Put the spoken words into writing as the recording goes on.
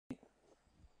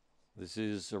This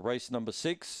is race number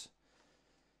 6.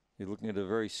 You're looking at a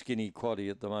very skinny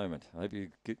quaddie at the moment. I hope you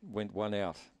went one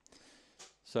out.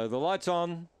 So the light's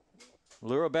on.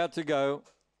 Lure about to go.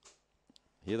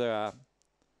 Here they are.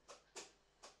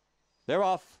 They're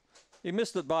off. He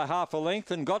missed it by half a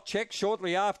length and got checked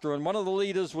shortly after. And one of the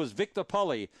leaders was Victor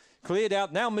Polly. Cleared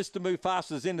out. Now Mr.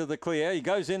 Mufasa's into the clear. He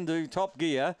goes into top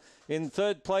gear. In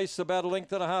third place, about a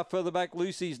length and a half further back,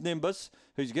 Lucy's Nimbus,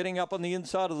 who's getting up on the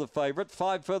inside of the favourite.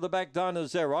 5 further back, Dinah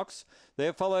Xerox.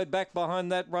 They're followed back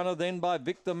behind that runner then by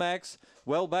Victor Max.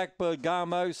 Well back,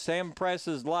 Bergamo. Sam Prass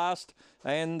is last.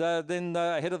 And then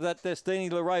ahead of that,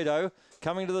 Destiny Laredo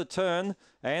coming to the turn.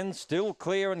 And still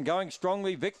clear and going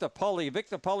strongly, Victor Polly.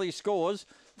 Victor Polly scores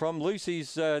from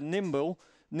Lucy's Nimbus.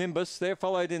 They're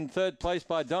followed in third place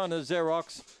by Dinah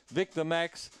Xerox, Victor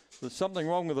Max. There's something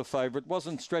wrong with the favourite.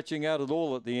 Wasn't stretching out at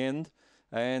all at the end.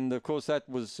 And, of course, that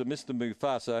was Mr.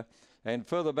 Mufasa. And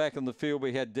further back in the field,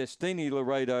 we had Destiny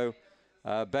Laredo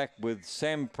back with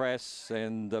Sam Prass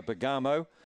and Bergamo.